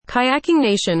Kayaking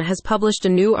Nation has published a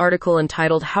new article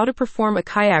entitled How to Perform a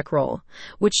Kayak Roll,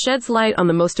 which sheds light on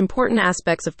the most important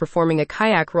aspects of performing a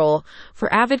kayak roll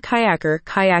for avid kayaker,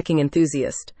 kayaking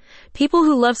enthusiast. People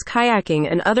who loves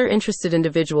kayaking and other interested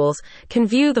individuals can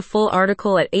view the full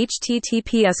article at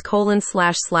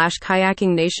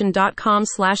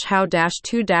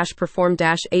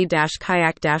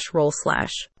https://kayakingnation.com/how-to-perform-a-kayak-roll/.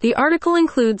 The article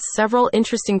includes several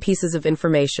interesting pieces of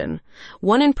information.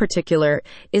 One in particular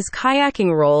is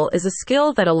kayaking roll is a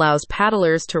skill that allows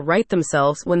paddlers to right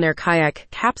themselves when their kayak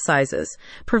capsizes,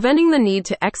 preventing the need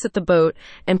to exit the boat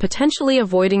and potentially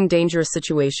avoiding dangerous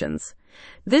situations.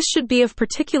 This should be of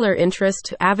particular interest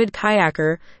to avid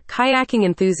kayaker, kayaking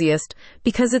enthusiast,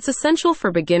 because it's essential for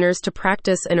beginners to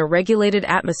practice in a regulated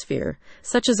atmosphere,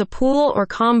 such as a pool or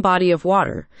calm body of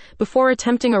water, before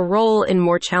attempting a roll in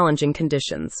more challenging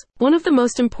conditions. One of the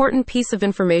most important pieces of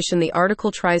information the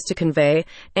article tries to convey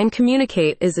and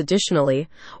communicate is additionally,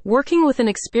 working with an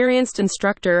experienced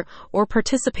instructor or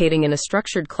participating in a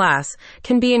structured class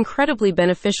can be incredibly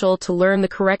beneficial to learn the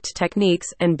correct techniques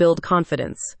and build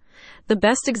confidence. The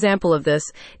best example of this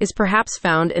is perhaps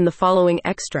found in the following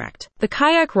extract. The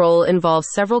kayak roll involves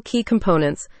several key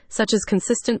components, such as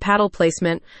consistent paddle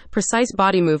placement, precise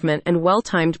body movement, and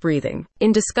well-timed breathing.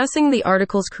 In discussing the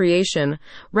article's creation,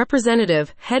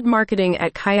 Representative, Head Marketing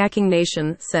at Kayaking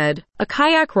Nation, said, "A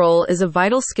kayak roll is a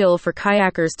vital skill for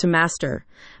kayakers to master,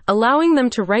 allowing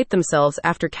them to right themselves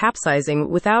after capsizing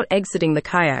without exiting the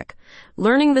kayak.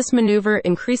 Learning this maneuver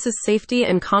increases safety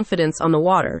and confidence on the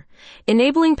water,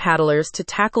 enabling paddlers to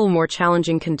tackle more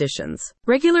challenging conditions."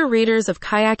 Regular readers of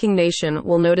Kayaking Nation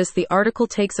will notice the article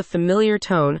takes a familiar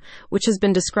tone, which has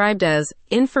been described as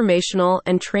informational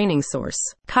and training source.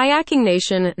 Kayaking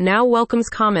Nation now welcomes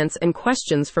comments and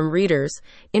questions from readers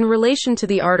in relation to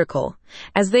the article,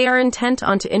 as they are intent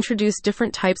on to introduce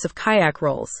different types of kayak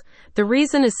rolls. The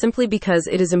reason is simply because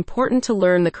it is important to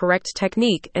learn the correct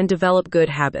technique and develop good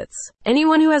habits.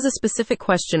 Anyone who has a specific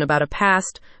question about a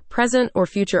past, present, or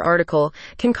future article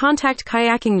can contact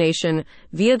Kayaking Nation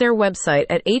via their website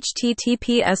at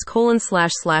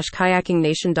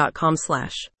https://kayakingnation.com/.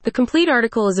 The complete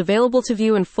article is available to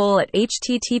view in full at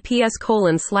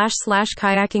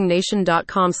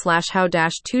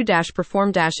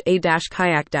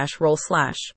https://kayakingnation.com/how-to-perform-a-kayak-roll/.